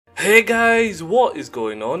Hey guys, what is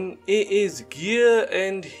going on? It is Gear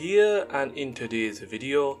End here, and in today's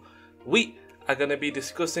video we are going to be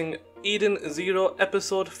discussing Eden Zero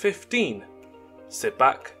episode 15. Sit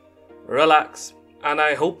back, relax, and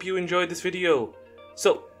I hope you enjoyed this video.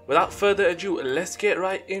 So without further ado, let's get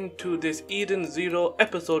right into this Eden Zero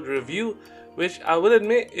episode review, which I will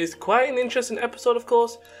admit is quite an interesting episode. Of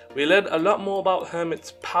course, we learned a lot more about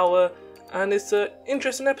Hermit's power and it's an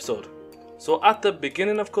interesting episode. So at the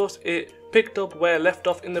beginning, of course, it picked up where I left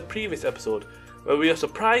off in the previous episode, where we are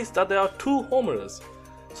surprised that there are two Homerers.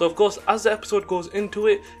 So of course, as the episode goes into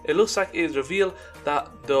it, it looks like it is revealed that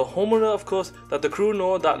the Homerer, of course, that the crew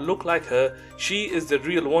know that look like her, she is the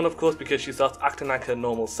real one, of course, because she starts acting like her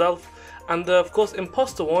normal self. And the, of course,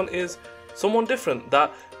 imposter one is someone different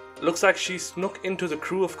that looks like she snuck into the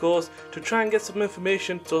crew, of course, to try and get some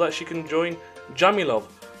information so that she can join Jamilov,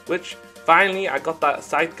 which finally I got that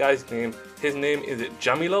side guy's name. His name is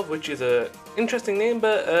Jamilov, which is an interesting name,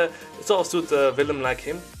 but it sort of suits a villain like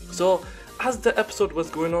him. So as the episode was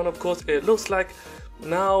going on, of course, it looks like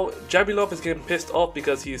now Jamilov is getting pissed off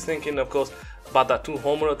because he's thinking, of course, about that two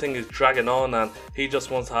Homerer thing is dragging on and he just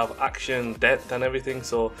wants to have action, death and everything.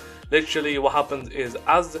 So literally what happens is,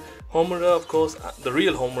 as Homerer, of course, the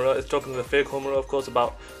real Homerer is talking to the fake Homerer, of course,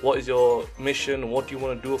 about what is your mission, what do you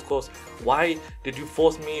want to do, of course, why did you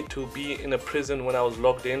force me to be in a prison when I was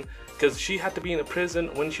logged in, because she had to be in a prison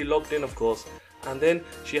when she logged in, of course, and then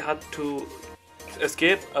she had to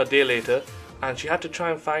escape a day later and she had to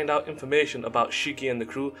try and find out information about Shiki and the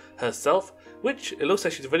crew herself, which it looks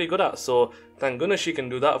like she's very good at. So thank goodness she can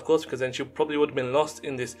do that, of course, because then she probably would have been lost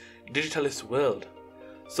in this digitalist world.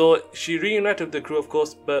 So she reunited with the crew, of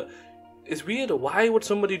course, but it's weird. Why would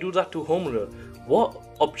somebody do that to Homerer? What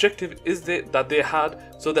objective is it that they had?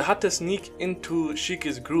 So they had to sneak into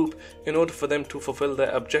Shiki's group in order for them to fulfill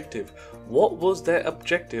their objective. What was their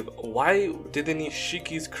objective? Why did they need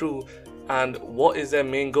Shiki's crew? And what is their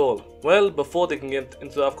main goal? Well, before they can get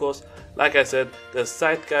into that, of course, like I said, the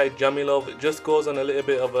side guy Jamilov just goes on a little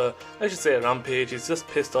bit of a, let's just say, a rampage. He's just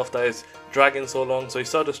pissed off that it's dragging so long, so he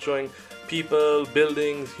starts destroying people,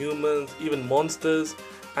 buildings, humans, even monsters,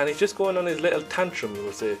 and he's just going on his little tantrum, you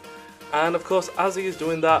will say. And of course, as he's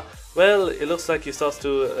doing that, well, it looks like he starts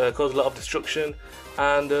to cause a lot of destruction,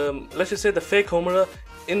 and let's just say the fake Homerer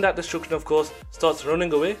in that destruction, of course, starts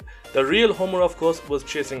running away. The real Homer, of course, was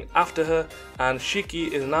chasing after her, and Shiki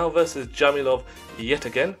is now versus Jamilov yet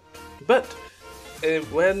again. But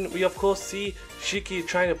when we, of course, see Shiki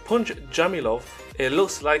trying to punch Jamilov, it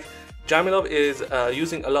looks like Jamilov is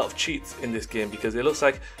using a lot of cheats in this game, because it looks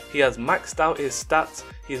like he has maxed out his stats,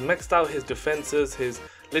 he's maxed out his defenses, his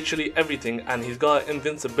literally everything, and he's got an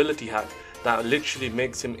invincibility hack that literally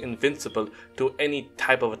makes him invincible to any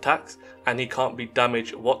type of attacks, and he can't be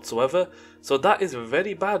damaged whatsoever. So that is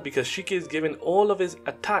very bad, because Shiki is giving all of his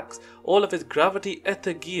attacks, all of his gravity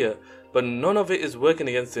ether gear, but none of it is working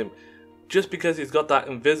against him, just because he's got that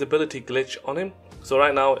invisibility glitch on him. So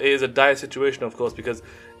right now it is a dire situation, of course, because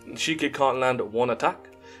Shiki can't land one attack.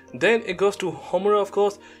 Then it goes to Homerer, of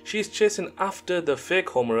course. She's chasing after the fake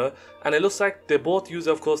Homerer, and it looks like they both use,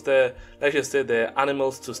 of course, their, let's just say, their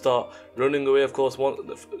animals to start running away, of course. One,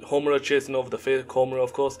 the Homerer chasing over the fake Homerer,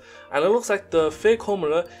 of course, and it looks like the fake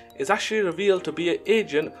Homerer is actually revealed to be an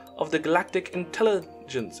agent of the Galactic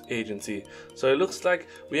Intelligence Agency. So it looks like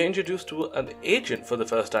we are introduced to an agent for the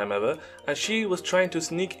first time ever, and she was trying to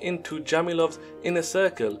sneak into Jamilov's inner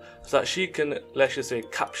circle so that she can, let's just say,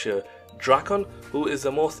 capture Drakon, who is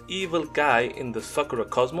the most evil guy in the Sakura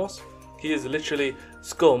cosmos. He is literally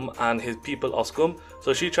scum and his people are scum,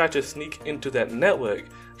 so she tried to sneak into their network.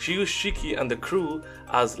 She used Shiki and the crew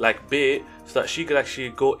as like bait so that she could actually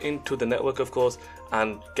go into the network, of course,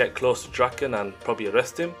 and get close to Drakon and probably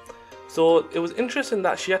arrest him. So it was interesting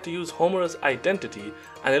that she had to use Homer's identity,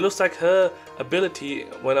 and it looks like her ability,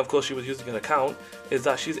 when of course she was using an account, is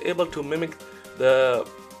that she's able to mimic the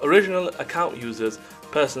original account users'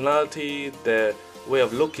 personality, their way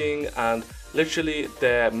of looking, and literally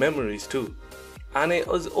their memories too. And it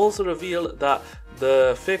was also revealed that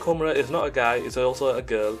the fake Homerer is not a guy, it's also a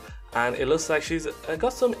girl, and it looks like she's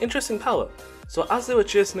got some interesting power. So as they were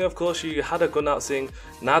chasing her, of course, she had a gun out saying,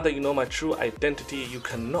 now that you know my true identity, you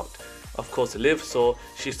cannot, of course, live. So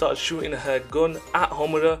she started shooting her gun at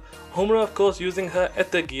Homerer. Homerer, of course, using her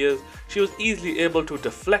ether gears, she was easily able to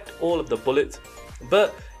deflect all of the bullets,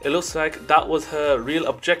 but it looks like that was her real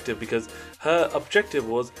objective, because her objective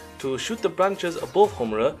was to shoot the branches above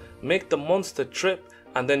Homerer, make the monster trip,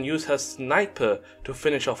 and then use her sniper to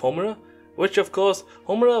finish off Homerer, which of course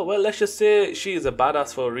Homura, well, let's just say she is a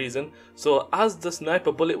badass for a reason. So as the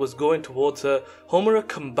sniper bullet was going towards her, Homura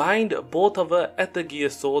combined both of her ether gear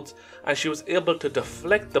swords and she was able to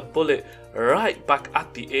deflect the bullet right back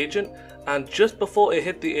at the agent, and just before it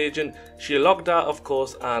hit the agent she logged out of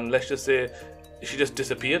course, and let's just say she just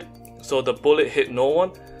disappeared, so the bullet hit no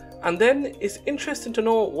one. And then it's interesting to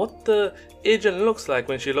know what the agent looks like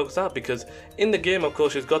when she logs out, because in the game of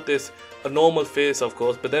course she's got this a normal face of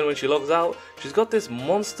course, but then when she logs out she's got this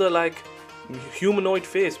monster like humanoid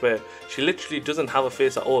face where she literally doesn't have a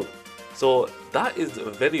face at all. So that is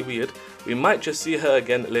very weird. We might just see her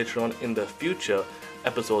again later on in the future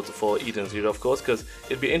episodes for Eden Zero of course, because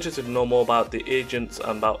it'd be interesting to know more about the agents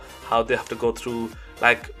and about how they have to go through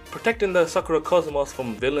like protecting the Sakura Cosmos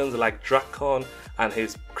from villains like Drakon and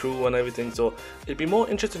his crew and everything. So it'd be more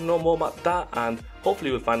interesting to know more about that, and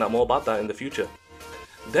hopefully we'll find out more about that in the future.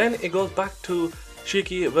 Then it goes back to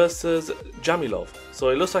Shiki versus Jamilov. So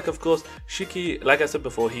it looks like of course Shiki, like I said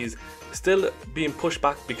before, he's still being pushed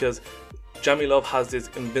back because Jamilov has this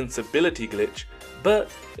invincibility glitch,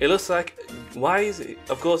 but it looks like Wise,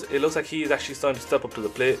 of course it looks like he is actually starting to step up to the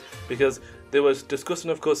plate, because they were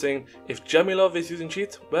discussing of course saying if Jamilov is using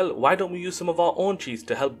cheats, well, why don't we use some of our own cheats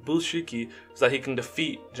to help boost Shiki so that he can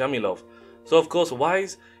defeat Jamilov. So of course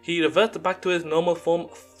Wise, he reverted back to his normal form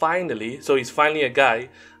finally, so he's finally a guy,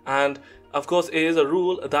 and of course it is a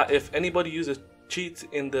rule that if anybody uses cheats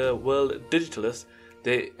in the world Digitalis,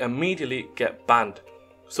 they immediately get banned.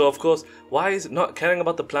 So of course Wise, not caring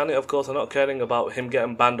about the planet of course, and not caring about him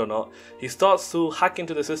getting banned or not, he starts to hack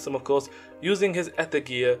into the system of course using his ether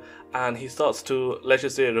gear, and he starts to, let's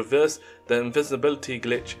just say, reverse the invisibility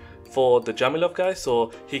glitch for the Jamilov guy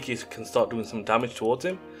so he can start doing some damage towards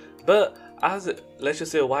him. But as, let's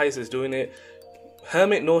just say, Wise is doing it,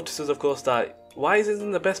 Hermit notices of course that Wise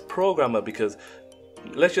isn't the best programmer, because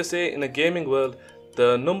let's just say in a gaming world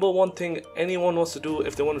the number one thing anyone wants to do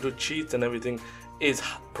if they want to do cheats and everything is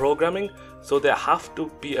programming. So they have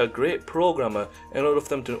to be a great programmer in order for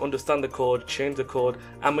them to understand the code, change the code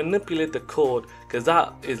and manipulate the code, because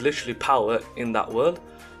that is literally power in that world.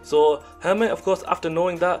 So Hermit of course, after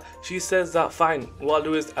knowing that, she says that fine, what I'll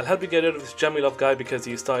do is I'll help you get rid of this Jamilov guy because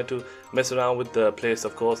he's starting to mess around with the place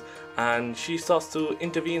of course, and she starts to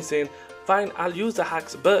intervene saying fine, I'll use the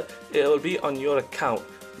hacks but it will be on your account.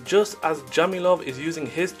 Just as Jamilov is using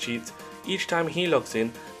his cheats, each time he logs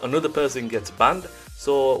in another person gets banned.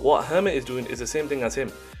 So what Hermit is doing is the same thing as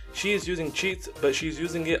him. She is using cheats, but she's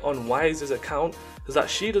using it on Wise's account so that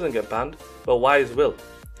she doesn't get banned, but Wise will.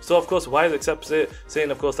 So of course Wise accepts it, saying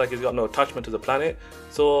of course like he's got no attachment to the planet.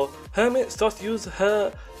 So Hermit starts to use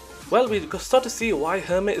her, well, we start to see why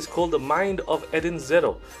Hermit is called the mind of Eden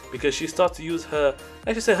Zero, because she starts to use her,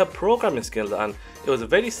 let's just say, her programming skills, and it was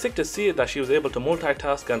very sick to see that she was able to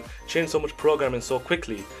multitask and change so much programming so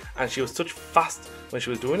quickly, and she was such fast when she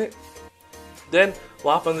was doing it. Then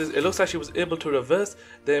what happens is it looks like she was able to reverse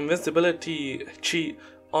the invincibility cheat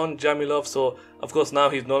on Jamilov, so of course now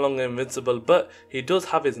he's no longer invincible, but he does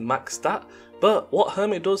have his max stat. But what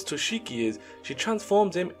Hermit does to Shiki is she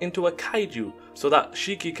transforms him into a kaiju so that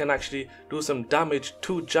Shiki can actually do some damage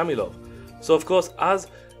to Jamilov. So of course as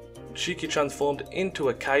Shiki transformed into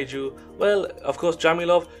a kaiju, well, of course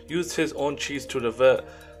Jamilov used his own cheats to revert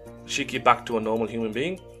Shiki back to a normal human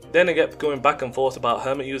being. Then it kept going back and forth about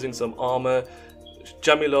Hermit using some armor,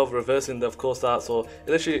 Jamilov reversing the, of course that, so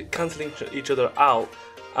literally cancelling each other out.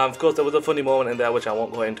 And of course there was a funny moment in there which I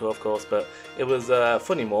won't go into of course, but it was a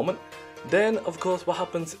funny moment. Then of course what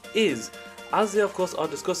happens is, as they of course are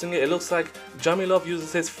discussing it, it looks like Jamilov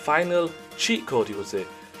uses his final cheat code, you would say.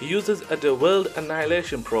 He uses a world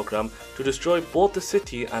annihilation program to destroy both the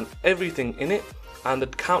city and everything in it, and the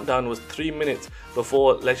countdown was 3 minutes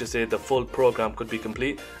before, let's just say, the full program could be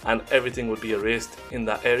complete and everything would be erased in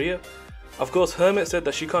that area. Of course Hermit said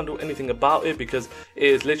that she can't do anything about it because it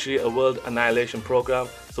is literally a world annihilation program,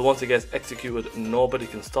 so once it gets executed nobody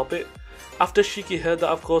can stop it. After Shiki heard that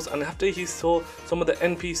of course, and after he saw some of the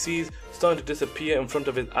NPCs starting to disappear in front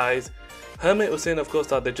of his eyes, Hermit was saying of course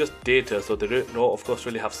that they're just data, so they don't of course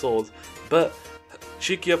really have souls. But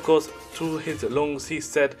Shiki of course, through his lungs, he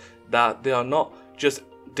said that they are not just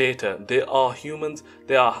data, they are humans.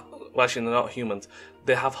 They are, well actually they're not humans,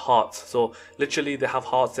 they have hearts. So literally they have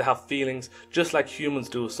hearts, they have feelings just like humans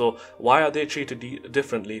do. So why are they treated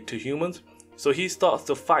differently to humans? So he starts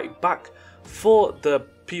to fight back for the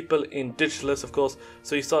people in Digitalis of course.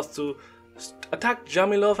 So he starts to attack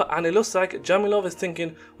Jamilov, and it looks like Jamilov is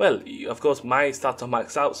thinking, well, of course my stats are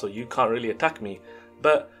maxed out so you can't really attack me.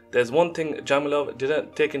 But there's one thing Jamilov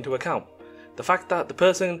didn't take into account. the fact that the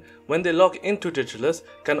person, when they log into Digitalis,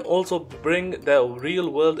 can also bring their real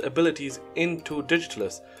world abilities into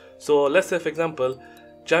Digitalis. So let's say for example,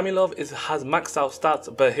 Jamilov has maxed out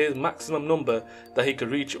stats, but his maximum number that he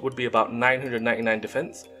could reach would be about 999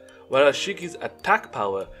 defense, whereas Shiki's attack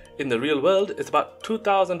power in the real world is about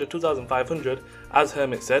 2000 to 2500, as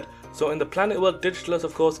Hermit said. So in the planet world Digitalis,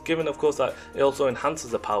 of course, given of course that it also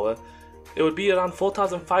enhances the power, it would be around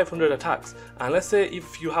 4500 attacks. And let's say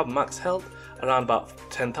if you have max health around about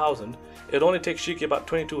 10,000, it only takes Shiki about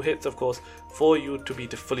 22 hits, of course, for you to be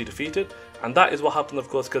fully defeated. And that is what happens, of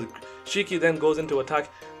course, because Shiki then goes into attack.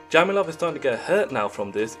 Jamilov is starting to get hurt now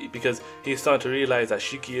from this, because he's starting to realize that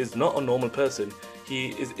Shiki is not a normal person. He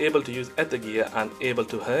is able to use Ether Gear and able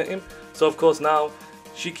to hurt him. So of course now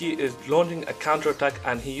Shiki is launching a counter attack,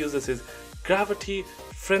 and he uses his Gravity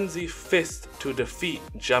Frenzy Fist to defeat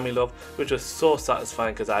Jamilov, which was so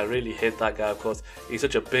satisfying because I really hate that guy. Of course, he's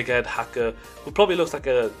such a big head hacker who probably looks like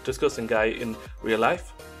a disgusting guy in real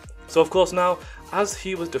life. So of course now, as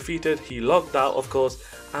he was defeated, he logged out, of course,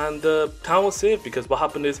 and the town was saved, because what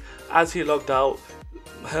happened is, as he logged out,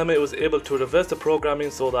 Hermit was able to reverse the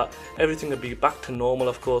programming so that everything would be back to normal,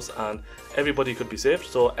 of course, and everybody could be saved.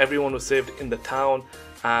 So everyone was saved in the town,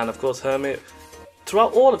 and of course Hermit,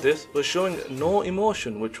 throughout all of this, was showing no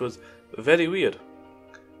emotion, which was very weird.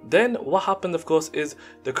 Then what happened, of course, is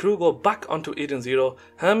the crew go back onto Eden Zero.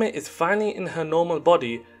 Hermit is finally in her normal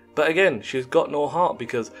body, but again, she's got no heart,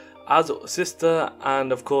 because as Sister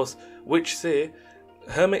and of course Witch say,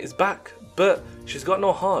 Hermit is back, but she's got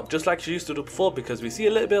no heart, just like she used to do before, because we see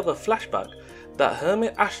a little bit of a flashback that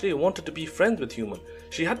Hermit actually wanted to be friends with Human.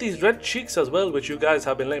 She had these red cheeks as well, which you guys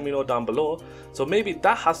have been letting me know down below. So maybe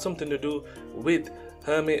that has something to do with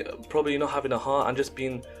Hermit probably not having a heart and just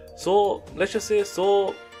being so, let's just say,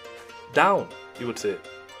 so down, you would say.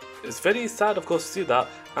 It's very sad, of course, to see that.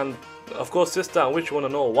 And of course, Sister and Witch want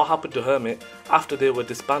to know what happened to Hermit after they were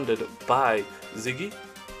disbanded by Ziggy.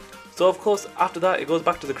 So of course, after that, it goes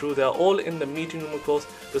back to the crew. They are all in the meeting room, of course,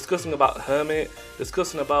 discussing about Hermit,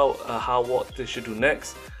 discussing about what they should do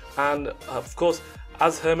next. And of course,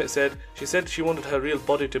 as Hermit said, she said she wanted her real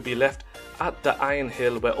body to be left at the Iron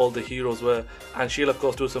Hill where all the heroes were, and she'll of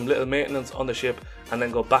course do some little maintenance on the ship and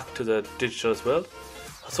then go back to the Digitalis world.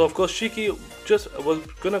 So of course Shiki just was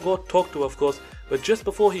gonna go talk to her, of course, but just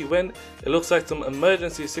before he went, it looks like some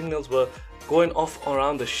emergency signals were going off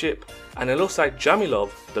around the ship, and it looks like Jamilov,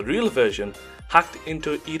 the real version, hacked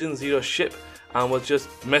into Eden Zero's ship and was just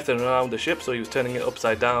messing around the ship. So he was turning it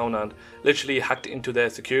upside down and literally hacked into their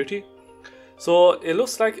security. So it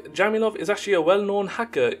looks like Jamilov is actually a well-known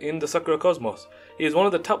hacker in the Sakura Cosmos. He is one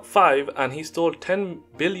of the top 5, and he stole 10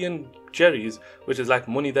 billion Jerrys, which is like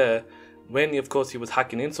money there, when of course he was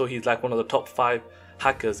hacking in. So he's like one of the top 5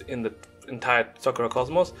 hackers in the entire Sakura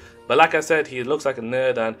Cosmos. But like I said, he looks like a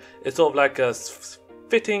nerd, and it's sort of like a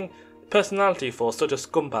fitting personality for such a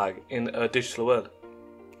scumbag in a digital world.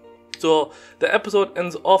 So the episode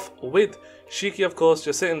ends off with Shiki, of course,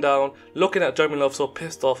 just sitting down, looking at Jamilov, so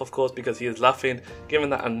pissed off, of course, because he is laughing, giving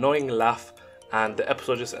that annoying laugh, and the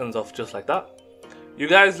episode just ends off just like that. You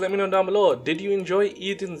guys, let me know down below, did you enjoy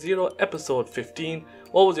Eden Zero episode 15?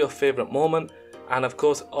 What was your favourite moment? And of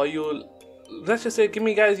course, are you, let's just say, give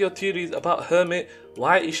me guys your theories about Hermit.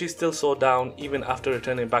 Why is she still so down even after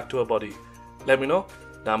returning back to her body? Let me know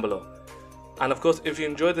down below. And of course, if you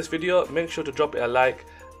enjoyed this video, make sure to drop it a like,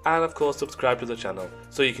 and of course subscribe to the channel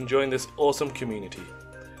so you can join this awesome community.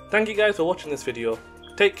 Thank you guys for watching this video.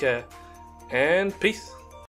 Take care and peace.